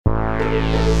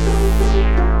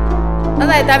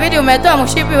Sasa itabidi umetoa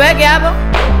mshipi weke hapo.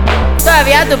 Toa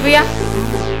viatu pia.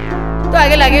 Toa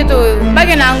kila kitu,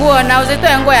 baki na nguo na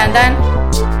usitoe nguo ya ndani.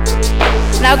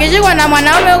 Na ukijikwa na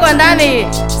mwanaume huko ndani,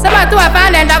 sema tu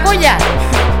hapana nitakuja.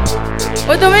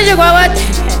 Utumishi kwa wote.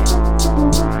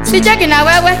 Sicheki na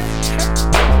wewe.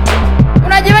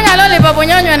 Unajifanya lollipop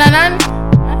unyonywe na nani?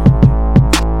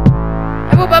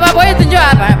 Hebu baba Boit njoo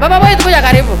hapa. Baba Boit kuja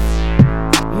karibu.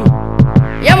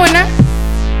 Yamuna.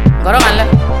 Ngorongala.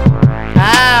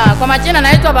 Kwa majina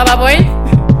naitwa Baba Boit.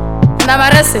 Na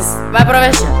Maresis, by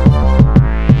profession.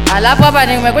 Alafu hapa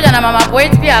nimekuja na Mama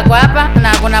Boit pia ako hapa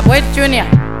na kuna Boit Junior.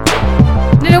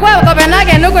 Nilikuwa kwa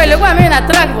Copenhagen huko ilikuwa mimi na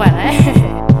truck bwana.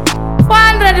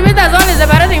 400 meters only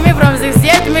separating me from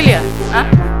 68 million.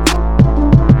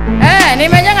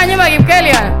 Nimejenga nyumba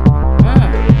Kipkeli bwana.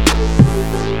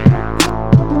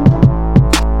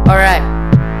 All right.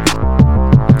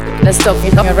 Let's stop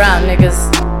around niggas.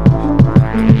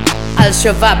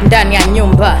 Al-Shabaab ndani ya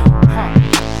nyumba.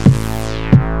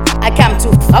 I come to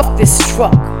off this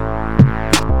truck,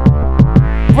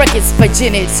 break its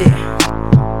virginity.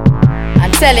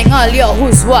 I'm telling all y'all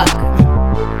who's what.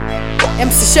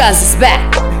 MC Sharon is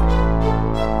back.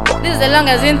 This is the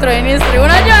longest intro in history.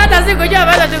 Unajua hata sikujua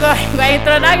bado tuko kwa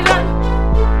introduction.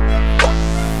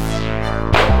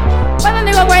 Bado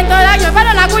niko kwa introduction,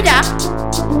 bado nakuja.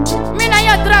 Mimi na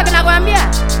hiyo truck nakwambia.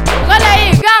 Ngoja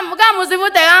hii gam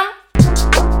usivute gam.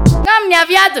 Gam ni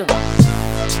viatu.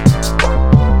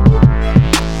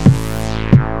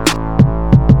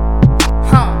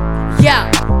 Yeah,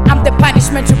 I'm the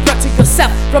punishment you brought to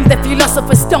yourself from the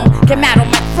philosopher's stone. Came out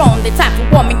on my throne, the time for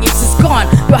warming is gone.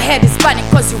 Your head is burning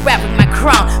cause you're wearing my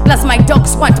crown. Plus my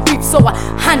dogs want to beef, so I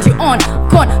hand you on.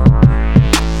 Gone.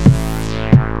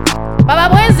 Baba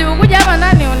Boit ukuja hapa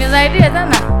ndani unisaidie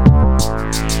sana.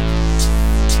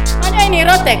 Unajua ni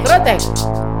rotek.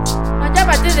 Unajua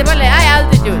patizi pale high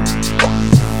altitude.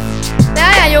 The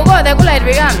higher you go, the cooler it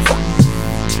becomes.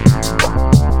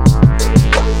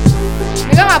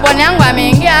 Kama bwana yangu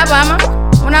ameingia hapa ama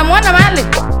unamuona mahali?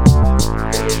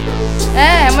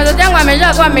 Mtoto wangu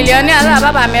amejua kuwa milionea sasa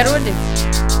baba amerudi.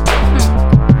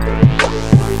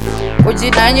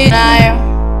 Kujidanganya nayo.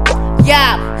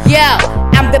 Yeah,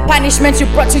 I'm the punishment you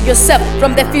brought to yourself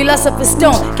from the philosopher's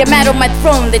stone. Came out of my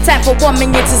throne, the time for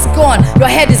warming it is gone. Your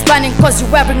head is burning cause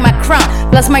you're wearing my crown.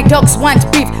 Plus my dogs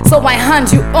want beef, so I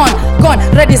hand you on. Gone,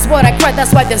 red is what I cry,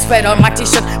 that's why there's red on my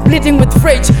t-shirt. Bleeding with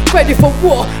rage, ready for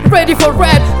war, ready for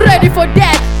red, ready for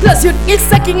death. Plus your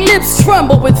sucking lips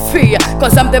tremble with fear,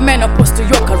 cause I'm the man opposed to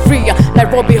your career.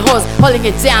 Like Robbie Hose, holding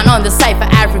it down on the cypher.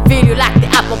 I reveal you like the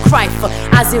apple cry for.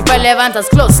 As irrelevant as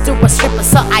close to a stripper,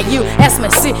 so are you,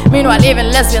 SMC. Meanwhile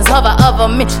even lesbians hover over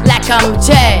me like I'm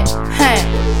Jay.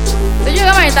 Sijui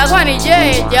kama itakuwa ni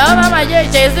Jay, Jehova ama Jay,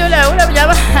 ule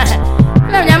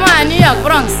mjamaa wa New York,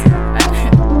 Bronx.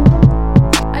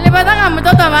 Alipatanga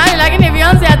mtoto mahali lakini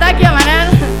Beyonce hataki ya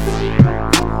maneno.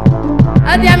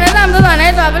 Ati amezaa mtoto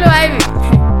anaitwa Blue Ivy.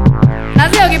 Na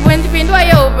sio ukipindua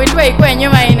hiyo upindue ikuwe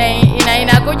nyuma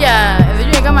inakuja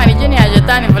sijui kama ni jini ya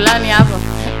jetani fulani hapo.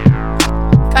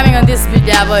 Coming on this video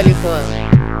diabolical.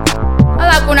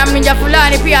 Hala kuna mninja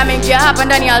fulani pia ameingia hapa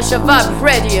ndani ya Al-Shabaab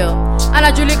Radio.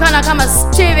 Anajulikana kama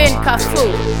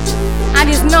Cafu. And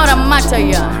it's not a matter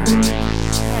ya.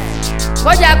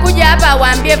 Ngoja kuja hapa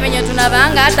waambie venye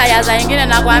tunavanga hata ya za nyingine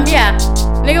na kuambia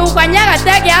nikikukanyaga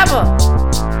teke hapo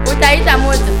utaita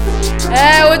mtu.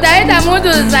 Utaita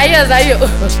mtu za hiyo.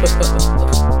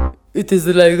 It is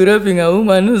like raping a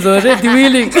woman who's already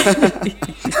willing.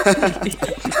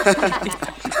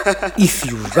 If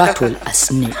you rattle a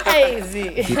snake,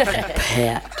 be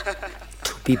prepared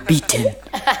to be beaten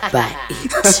by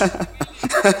it.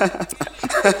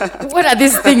 What are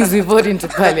these things we vote into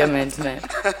parliament, man?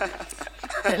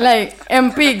 Like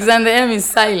MPs and the M is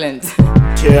silent.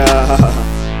 Yeah,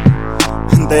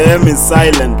 and the M is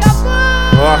silent.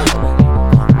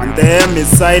 And the M is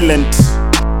silent.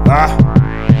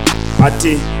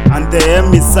 Ati and the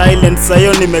M is silent.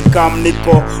 Sayo nimekam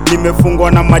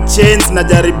nimefungwa na machains na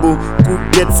jaribu ku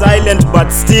get silent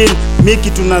but still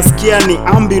miki tunasikia ni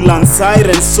ambulance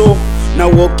siren, so na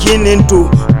walking into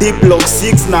deep block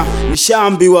 6 na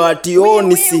nishaambiwa ati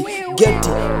nisi get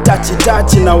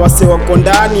touch na wase wako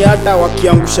ndani hata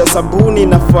wakiangusha sabuni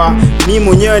nafaa mimi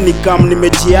mwenyewe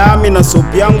nimejiami na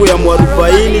soap yangu ya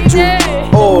mwarubaini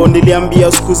juu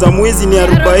niliambia siku za mwizi ni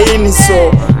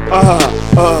 40,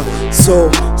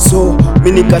 so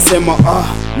mimi nikasema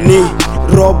ni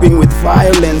robbing with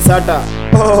violence hata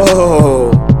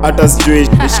hata sijui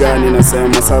nishani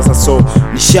nasema sasa. So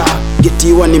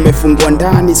nishagetiwa nimefungwa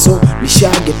ndani, so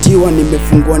nishagetiwa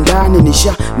nimefungwa ndani,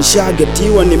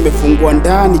 nishagetiwa nimefungwa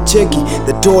ndani. Cheki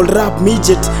the tall rap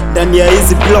midget ndani ya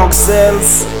hizi block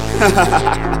cells.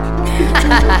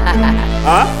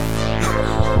 Ha?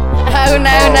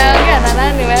 Unaongea na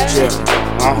nani wewe?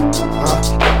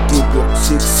 2 block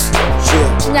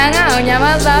 6. Nyanga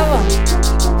unyamaza hapo.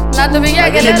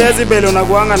 Natupigia kelele. Lakini decibel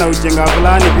unakuanga na ujinga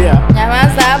fulani pia.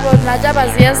 Nyamaza hapo, tunachapa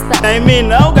siesta. I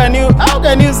mean, how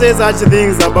can you say such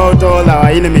things about all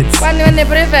our enemies? Kwani wewe ni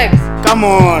prefect? Come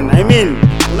on, I mean,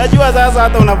 unajua sasa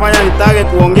hata unafanya nitake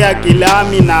kuongea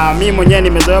kilami na mimi mwenyewe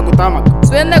nimezoea kutama.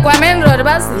 Tuende kwa main road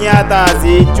basi. Ni hata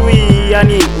sijui,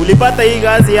 yani ulipata hii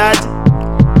gazi aje?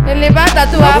 Nilipata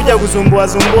tu hapo. Unakuja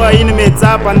kusumbua inmates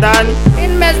hapa ndani.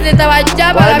 Inmates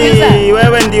nitawachapa kabisa. Kwani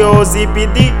wewe ndio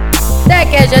CPD?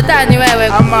 Teke shetani wewe.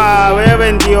 Ama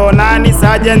wewe ndio nani?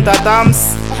 Sergeant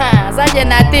Adams?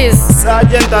 Sergeant Atis.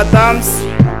 Sergeant Adams.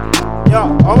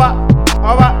 Yo, over.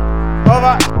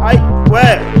 Ai,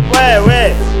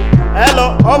 we.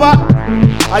 Hello, over.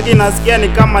 Aki nasikia ni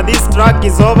kama this track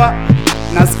is over.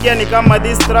 Nasikia ni kama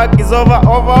this track is over.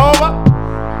 Over.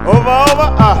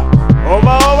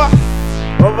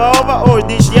 Oh,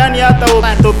 dish yani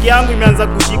hata toki yangu imeanza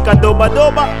kushika doba.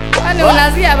 Kwani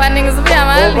unasikia baningizubia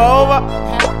mahali? Over.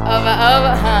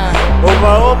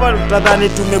 Utadhani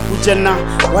tumekuja na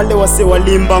wale wase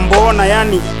walimba mbona,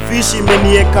 yani fish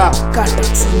imenieka kata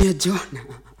kusanya Jona.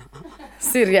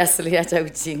 Seriously, acha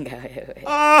ujinga wewe.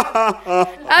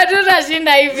 Hatuna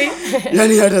shinda hivi.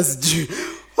 Yani hata sijui.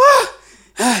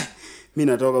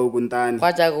 Mimi natoka huku ndani.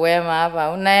 Wacha kuema hapa.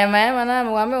 Unaema na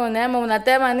mwambie unaema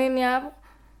unatema nini hapa?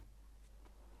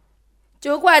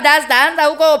 Chukua dasta anza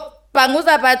huko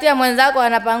panguza patia mwenzako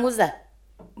anapanguza.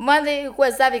 Mwanzo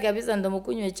ikuwe safi kabisa ndo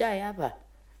mkunywe chai hapa.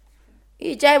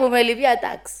 Hii chai mumelipia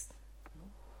tax.